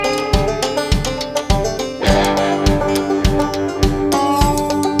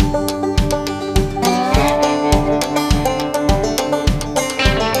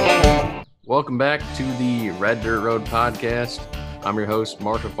back to the Red Dirt Road podcast. I'm your host,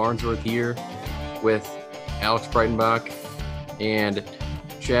 Marshall Farnsworth, here with Alex Breitenbach and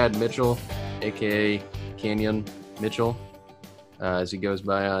Chad Mitchell, aka Canyon Mitchell, as he goes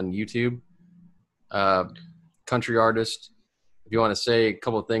by on YouTube. Country artist. If you want to say a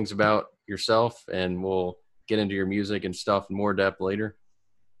couple of things about yourself, and we'll get into your music and stuff in more depth later.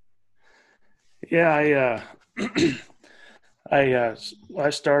 Yeah, I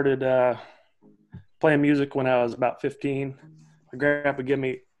started playing music when I was about 15. My grandpa gave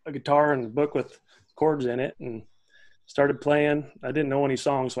me a guitar and a book with chords in it and started playing. I didn't know any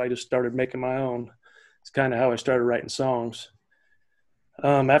songs, so I just started making my own. It's kind of how I started writing songs.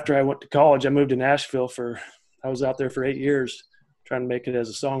 After I went to college, I moved to Nashville I was out there for 8 years trying to make it as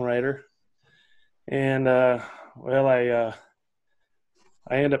a songwriter. And, I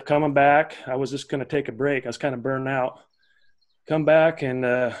ended up coming back. I was just going to take a break. I was kind of burned out. Come back, and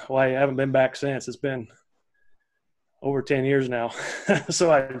I haven't been back since. It's been over 10 years now.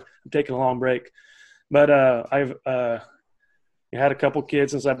 So I'm taking a long break. But I've had a couple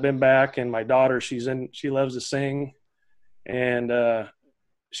kids since I've been back, and my daughter, she loves to sing, and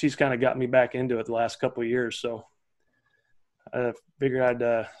she's kind of got me back into it the last couple of years. So I figured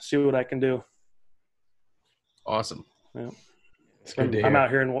I'd see what I can do. Awesome. Yeah. It's good to hear. I'm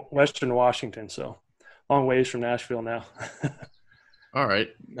out here in Western Washington, so long ways from Nashville now. All right.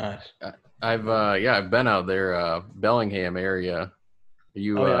 Nice. I've been out there, Bellingham area. Are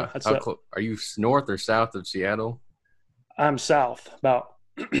you are you north or south of Seattle? I'm south, about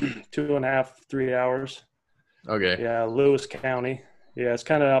 2.5, 3 hours. Okay. Yeah, Lewis County. Yeah, it's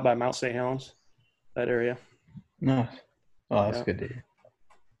kind of out by Mount St. Helens, that area. Nice. Oh, that's Yeah. good to hear.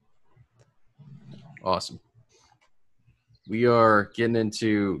 Awesome. We are getting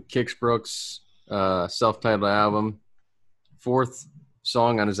into Kix Brooks' self-titled album. Fourth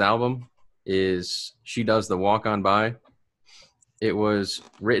song on his album is She Does the Walk On By. It was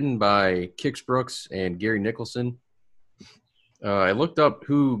written by Kix Brooks and Gary Nicholson. I looked up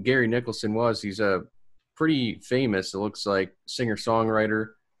who Gary Nicholson was. He's a pretty famous, it looks like, singer-songwriter.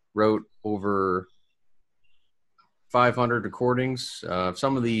 Wrote over 500 recordings.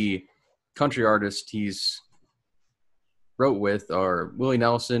 Some of the country artists he's wrote with are Willie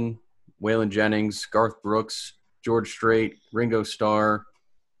Nelson, Waylon Jennings, Garth Brooks, George Strait, Ringo Starr,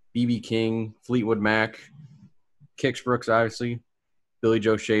 B.B. King, Fleetwood Mac, Kix Brooks, obviously, Billy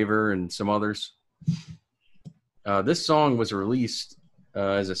Joe Shaver, and some others. This song was released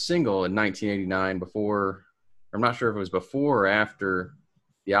as a single in 1989 before – I'm not sure if it was before or after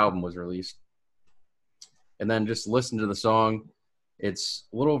the album was released. And then just listen to the song. It's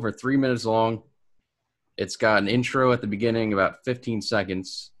a little over 3 minutes long. It's got an intro at the beginning, about 15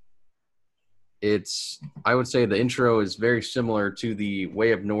 seconds. I would say the intro is very similar to the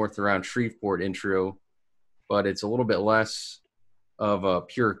Way Up North Around Shreveport intro, but it's a little bit less of a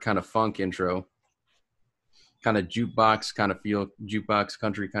pure kind of funk intro. Kind of jukebox kind of feel, jukebox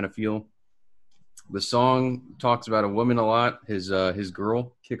country kind of feel. The song talks about a woman a lot, his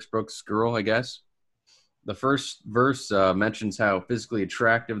girl, Kix Brooks' girl, I guess. The first verse mentions how physically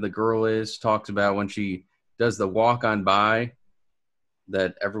attractive the girl is, talks about when she does the walk on by,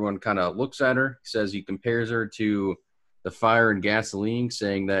 that everyone kind of looks at her. He says he compares her to the fire and gasoline,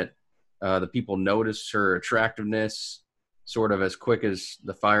 saying that the people notice her attractiveness sort of as quick as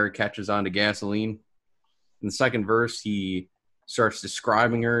the fire catches on to gasoline. In the second verse, he starts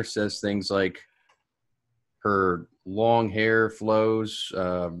describing her, says things like her long hair flows,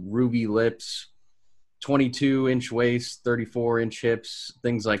 ruby lips, 22-inch waist, 34-inch hips,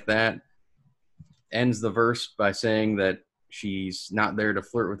 things like that. Ends the verse by saying that she's not there to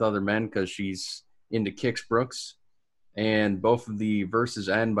flirt with other men because she's into Kix Brooks. And both of the verses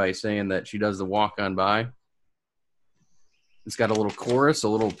end by saying that she does the walk on by. It's got a little chorus, a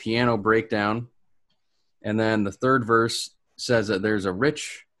little piano breakdown. And then the third verse says that there's a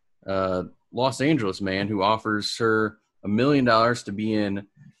rich Los Angeles man who offers her $1 million to be in, it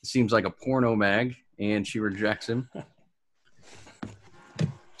seems like a porno mag, and she rejects him.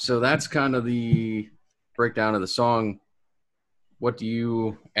 So that's kind of the breakdown of the song.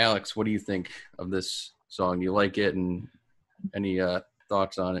 Alex, what do you think of this song? Do you like it, and any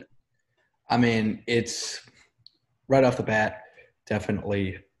thoughts on it? I mean, it's right off the bat,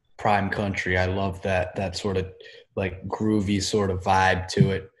 definitely prime country. I love that sort of like groovy sort of vibe to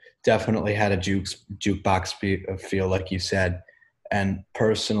it. Definitely had a jukebox feel, like you said. And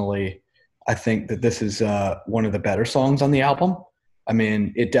personally, I think that this is one of the better songs on the album. I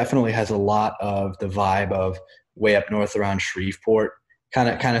mean, it definitely has a lot of the vibe of Way Up North Around Shreveport. Kind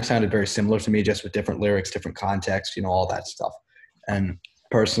of sounded very similar to me, just with different lyrics, different context, all that stuff. And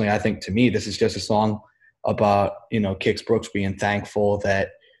personally, I think to me, this is just a song about, Kix Brooks being thankful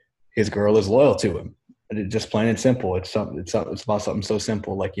that his girl is loyal to him. And it's just plain and simple. It's about something so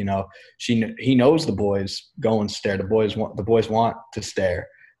simple. Like, he knows the boys go and stare. The boys want to stare,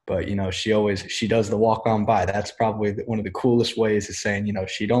 but she does the walk on by. That's probably one of the coolest ways of saying,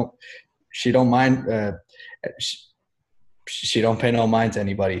 she don't mind, she don't pay no mind to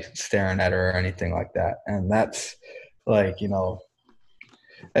anybody staring at her or anything like that. And that's like,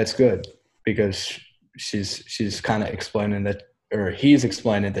 that's good because she's kind of explaining that, or he's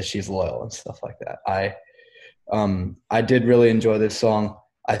explaining that she's loyal and stuff like that. I did really enjoy this song.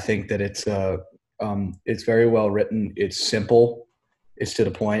 I think that it's very well written. It's simple, it's to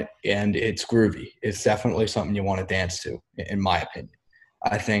the point, and it's groovy. It's definitely something you want to dance to, in my opinion.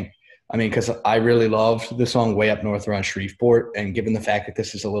 Because I really loved the song Way Up North Around Shreveport, and given the fact that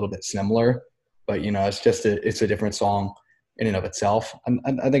this is a little bit similar, but it's a different song in and of itself.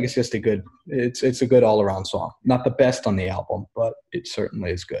 I think it's just a good all around song. Not the best on the album, but it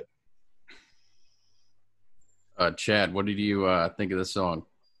certainly is good. Chad, what did you think of this song?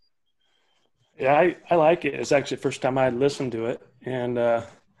 Yeah, I like it. It's actually the first time I listened to it, and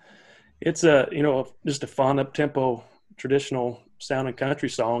it's just a fun up tempo traditional sounding country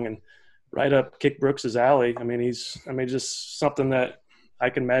song, and right up Kix Brooks's alley. Just something that I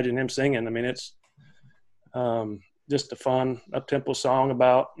can imagine him singing. It's just a fun up-tempo song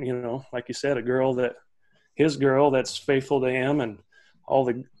about, like you said, his girl that's faithful to him, and all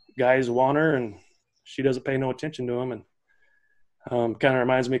the guys want her, and she doesn't pay no attention to him. And kind of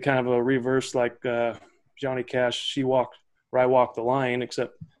reminds me of a reverse, like Johnny Cash, I walk the line,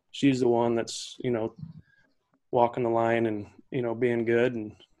 except she's the one that's, walking the line and, being good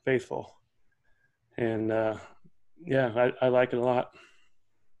and faithful. And I like it a lot.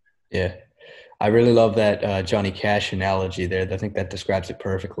 Yeah. I really love that Johnny Cash analogy there. I think that describes it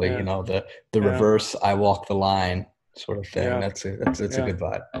perfectly. Yeah. The reverse, I walk the line sort of thing. Yeah. That's a good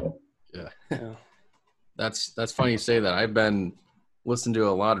vibe. Yeah. That's funny you say that. I've been listening to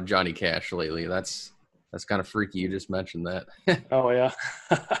a lot of Johnny Cash lately. That's kind of freaky. You just mentioned that. Oh yeah.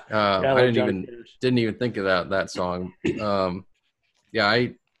 I didn't even think of that song.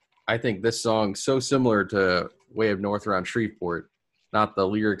 I think this song so similar to Way Up North Around Shreveport. Not the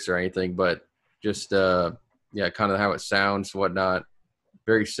lyrics or anything, but just kind of how it sounds, whatnot.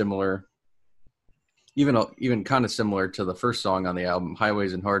 Very similar. Even kind of similar to the first song on the album,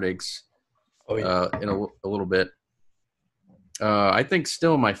 Highways and Heartaches. Oh yeah. In a little bit. I think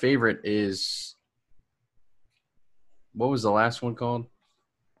still my favorite is, what was the last one called?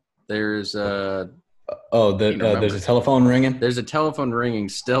 There's there's a telephone ringing. There's a telephone ringing.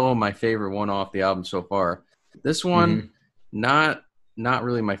 Still my favorite one off the album so far. This one, not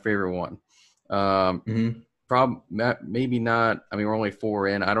really my favorite one. Maybe not. We're only 4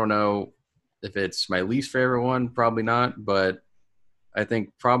 in. I don't know if it's my least favorite one. Probably not. But I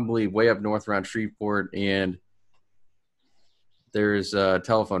think probably Way Up North Around Shreveport, and there's a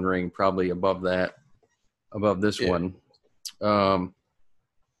telephone ring probably above this one. I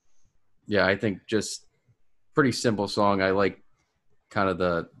think just pretty simple song. I like kind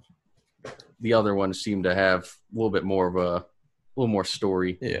of the other ones seem to have a little more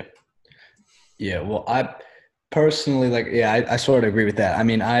story. Yeah. Well, I personally I sort of agree with that.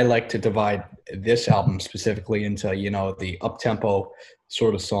 I like to divide this album specifically into, the up-tempo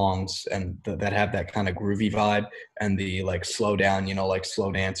sort of songs and that have that kind of groovy vibe, and the like slow down, like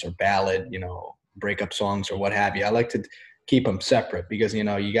slow dance or ballad, breakup songs or what have you. I like to keep them separate because,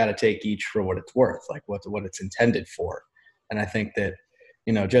 you got to take each for what it's worth, like what it's intended for. And I think that,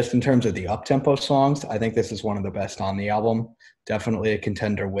 just in terms of the up-tempo songs, I think this is one of the best on the album. Definitely a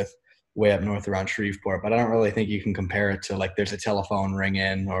contender with Way Up North Around Shreveport, but I don't really think you can compare it to like There's a Telephone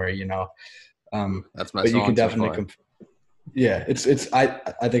Ringing or, that's my but song you can definitely so far.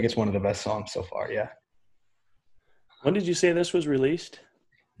 I think it's one of the best songs so far. Yeah. When did you say this was released?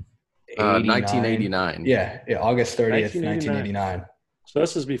 1989. Yeah, August 30th, 1989. So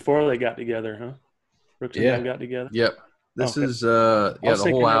this is before they got together, huh? Brooks and Dunn got together? Yep. This is the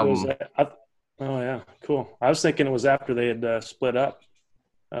whole album. Oh, yeah, cool. I was thinking it was after they had split up,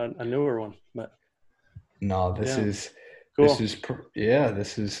 a newer one. But no, this is cool.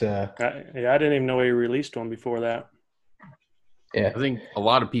 This is I didn't even know he released one before that. Yeah. I think a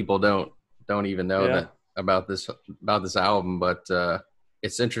lot of people don't even know that about this album, but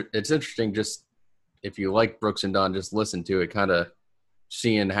it's interesting just if you like Brooks and Dunn, just listen to it, kind of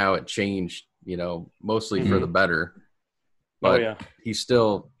seeing how it changed, mostly for the better. But he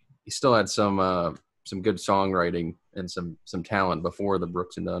still had some good songwriting and some talent before the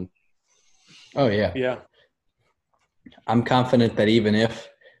Brooks and Dunn. Oh yeah. Yeah. I'm confident that even if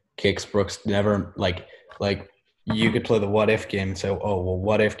Kix Brooks never like you could play the what if game and say, oh well,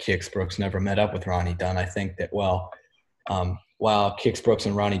 what if Kix Brooks never met up with Ronnie Dunn? I think that while Kix Brooks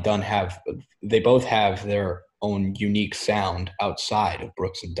and Ronnie Dunn they both have their own unique sound outside of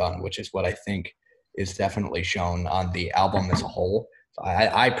Brooks and Dunn, which is what I think is definitely shown on the album as a whole.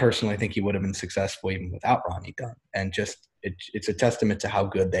 I personally think he would have been successful even without Ronnie Dunn, and just it's a testament to how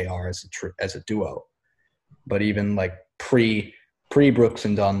good they are as a duo. But even like pre Brooks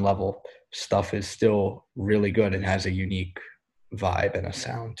and Dunn level stuff is still really good and has a unique vibe and a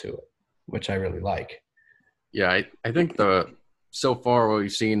sound to it, which I really like. Yeah, I think so far what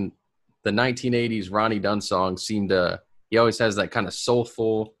we've seen, the 1980s Ronnie Dunn songs he always has that kind of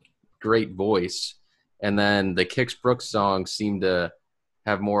soulful, great voice. And then the Kix Brooks songs seem to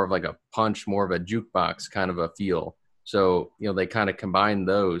have more of like a punch, more of a jukebox kind of a feel. So, they kind of combine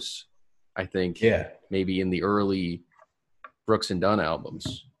those, I think, maybe in the early Brooks and Dunn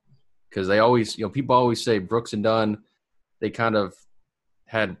albums. Because they always, people always say Brooks and Dunn, they kind of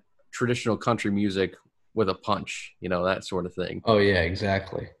had traditional country music with a punch, that sort of thing. Oh, yeah,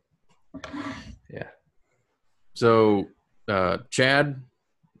 exactly. Yeah. So Chad,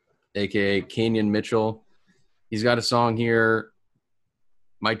 a.k.a. Kenyon Mitchell, he's got a song here,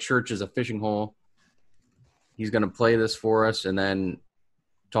 My Church is a Fishing Hole. He's going to play this for us and then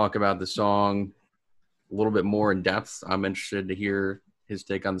talk about the song a little bit more in depth. I'm interested to hear his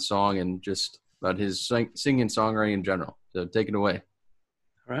take on the song and just about his singing and songwriting in general. So take it away.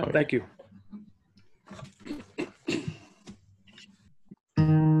 All right. Thank you.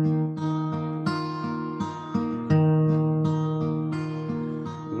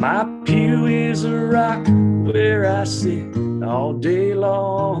 My pew is a rock where I sit all day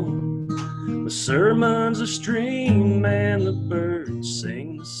long. The sermon's a stream and the birds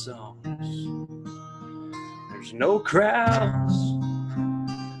sing the songs. There's no crowds,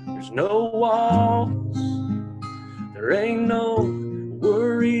 there's no walls, there ain't no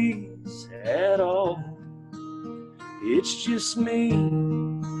worries at all. It's just me,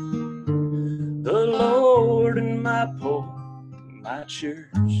 the Lord, and my pole. My church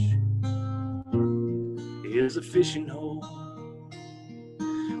is a fishing hole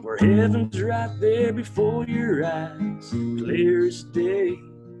where heaven's right there before your eyes, clear as day,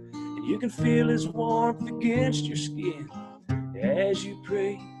 and you can feel his warmth against your skin as you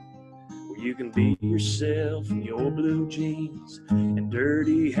pray, where you can be yourself in your blue jeans and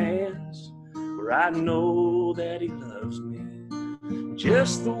dirty hands, where I know that he loves me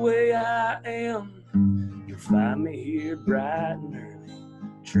just the way I am. You'll find me here bright and early,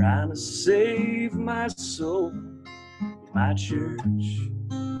 trying to save my soul. My church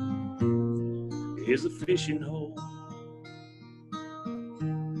is a fishing hole.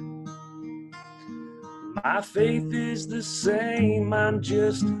 My faith is the same, I'm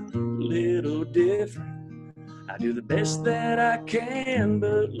just a little different. I do the best that I can,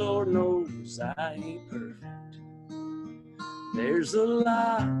 but Lord knows I ain't perfect. There's a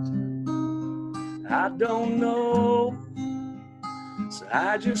lot I don't know, so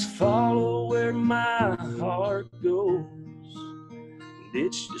I just follow where my heart goes. And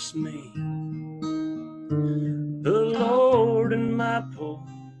it's just me, the Lord, and my pole,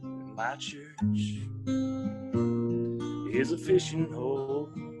 and my church is a fishing hole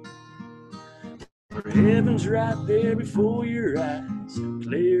where heaven's right there before your eyes,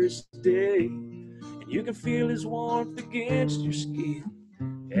 clear as day, and you can feel his warmth against your skin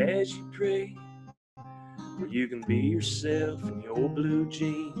as you pray, where you can be yourself in your blue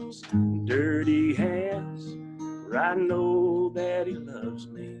jeans and dirty hands, where I know that he loves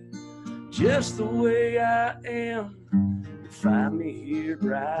me just the way I am. You'll find me here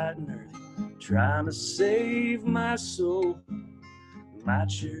bright and early, trying to save my soul. My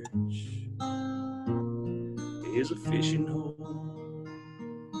church is a fishing hole.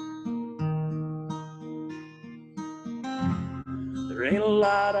 There ain't a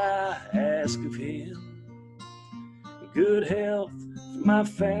lot I ask of him, good health for my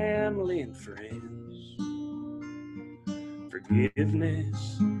family and friends,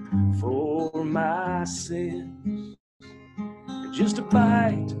 forgiveness for my sins, and just a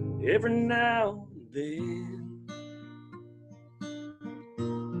bite every now and then.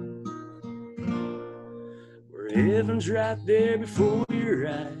 Where heaven's right there before your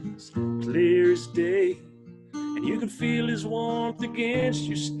eyes, clear as day, and you can feel his warmth against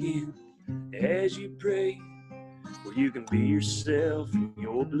your skin as you pray, where you can be yourself in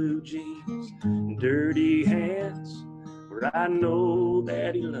your blue jeans and dirty hands, where I know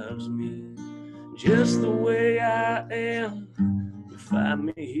that he loves me just the way I am. You'll find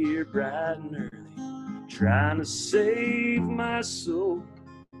me here bright and early, trying to save my soul.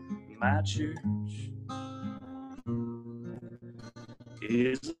 My church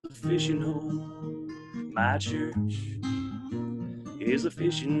is a fishing hole. My church is a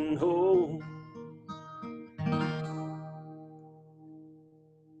fishing hole.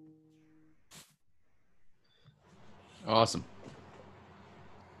 Awesome.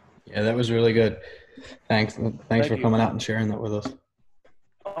 Yeah, that was really good. Thanks for you. coming out and sharing that with us.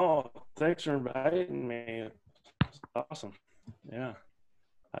 Oh, thanks for inviting me. It's awesome. Yeah.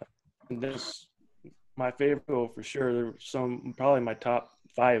 This my favorite for sure. There were some probably my top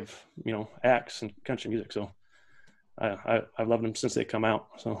 5, acts in country music. So I've loved them since they come out.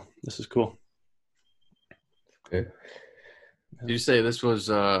 So this is cool. Good. Did you say this was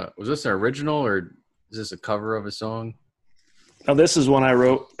this an original or is this a cover of a song? Now this is one I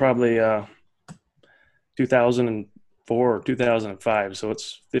wrote probably 2004 or 2005. So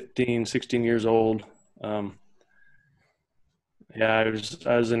it's 15, 16 years old. Yeah, I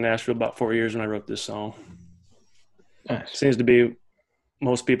was in Nashville about 4 years when I wrote this song. Nice. Seems to be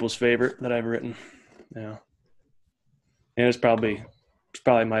most people's favorite that I've written. Yeah, and it's probably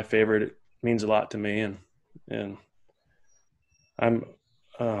my favorite. It means a lot to me, and I'm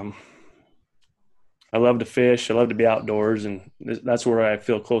I love to fish. I love to be outdoors, and that's where I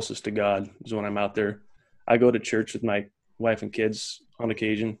feel closest to God is when I'm out there. I go to church with my wife and kids on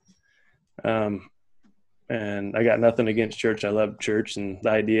occasion. And I got nothing against church. I love church and the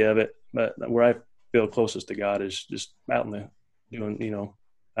idea of it, but where I feel closest to God is just out in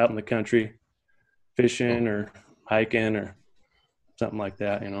the country, fishing or hiking or something like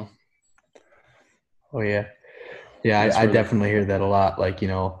that, Oh yeah. Yeah, I definitely hear that a lot. Like,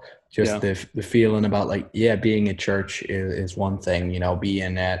 just the feeling about like, being at church is one thing,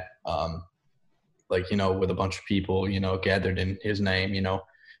 being at, with a bunch of people, gathered in his name,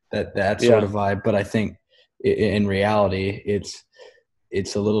 that sort of vibe. But I think in reality,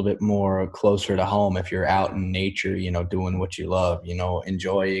 it's a little bit more closer to home if you're out in nature, doing what you love,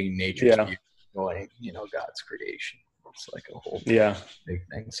 enjoying nature's beauty, enjoying, God's creation. It's like a whole big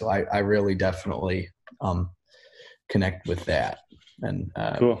thing. So I really definitely connect with that. And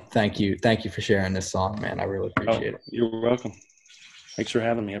cool. Thank you for sharing this song, man. I really appreciate it. You're welcome. Thanks for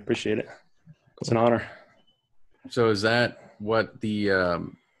having me. I appreciate it. It's an honor. So is that what the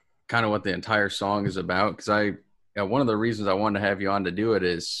kind of what the entire song is about? Because one of the reasons I wanted to have you on to do it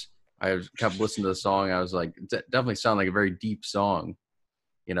is I kept listening to the song. I was like, it definitely sounded like a very deep song.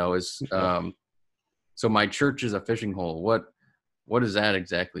 So my church is a fishing hole. What does that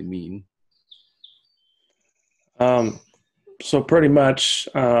exactly mean? So pretty much,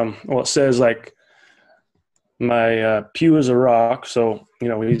 it says like my pew is a rock. So,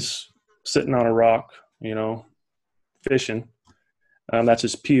 he's sitting on a rock, fishing. That's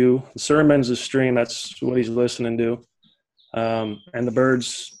his pew. The sermon's a stream. That's what he's listening to. And the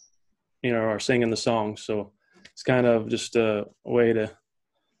birds, are singing the song. So it's kind of just a way to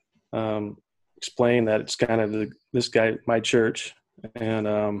explain that it's kind of this guy, my church.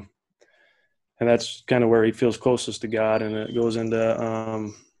 And that's kind of where he feels closest to God. And it goes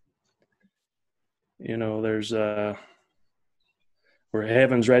into, there's where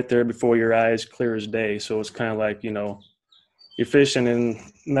heaven's right there before your eyes, clear as day. So it's kind of like, you're fishing in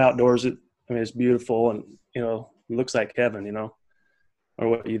the outdoors. It's beautiful and, it looks like heaven, or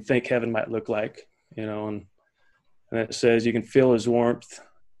what you'd think heaven might look like, and it says you can feel his warmth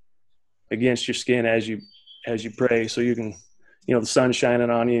against your skin as you pray. So you can, the sun shining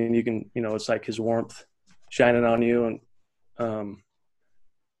on you and you can, it's like his warmth shining on you and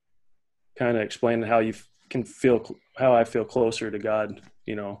kind of explaining how you can feel, how I feel closer to God,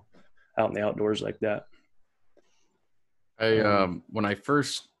 out in the outdoors like that. When I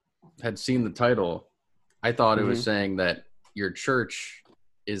first had seen the title, I thought it was saying that your church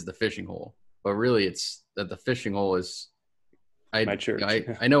is the fishing hole, but really it's that the fishing hole is my church.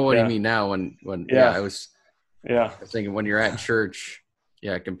 I know what you mean now when I was thinking when you're at church,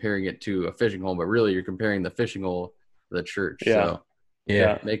 comparing it to a fishing hole, but really you're comparing the fishing hole to the church. So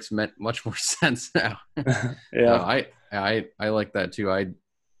it makes much more sense now. I like that too. I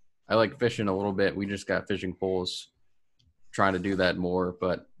like fishing a little bit. We just got fishing poles, trying to do that more,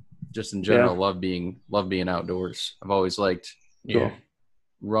 but just in general, love being outdoors. I've always liked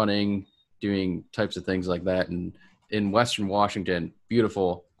running, doing types of things like that. And in Western Washington,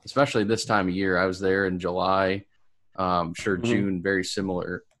 beautiful, especially this time of year. I was there in July. Sure, June, very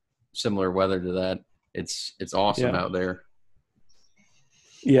similar weather to that. It's awesome out there.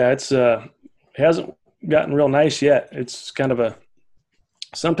 Yeah, it hasn't gotten real nice yet. It's kind of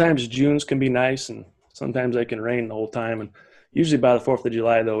sometimes Junes can be nice and sometimes they can rain the whole time. And usually by the 4th of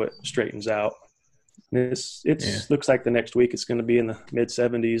July, though, it straightens out. It's looks like the next week it's going to be in the mid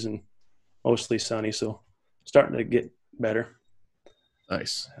 70s and mostly sunny, so starting to get better.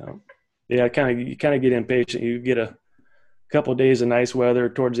 Nice. Yeah, you kind of get impatient. You get a couple of days of nice weather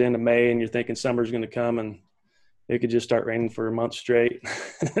towards the end of May, and you're thinking summer's going to come, and it could just start raining for a month straight.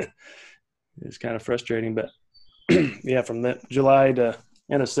 It's kind of frustrating, but yeah, from the July to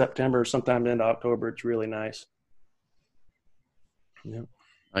end of September, sometime into October, it's really nice. Yeah.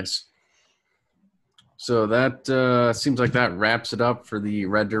 Nice. So that seems like that wraps it up for the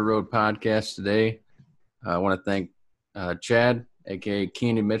Red Dirt Road podcast today. I want to thank Chad, aka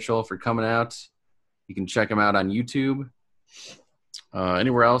Keenan Mitchell, for coming out. You can check him out on YouTube.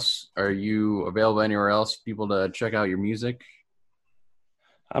 Anywhere else? Are you available anywhere else? People to check out your music?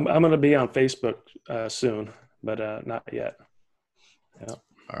 I'm going to be on Facebook soon, but not yet. Yeah.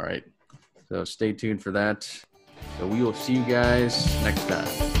 All right. So stay tuned for that. So we will see you guys next time.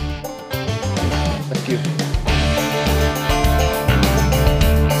 Thank you.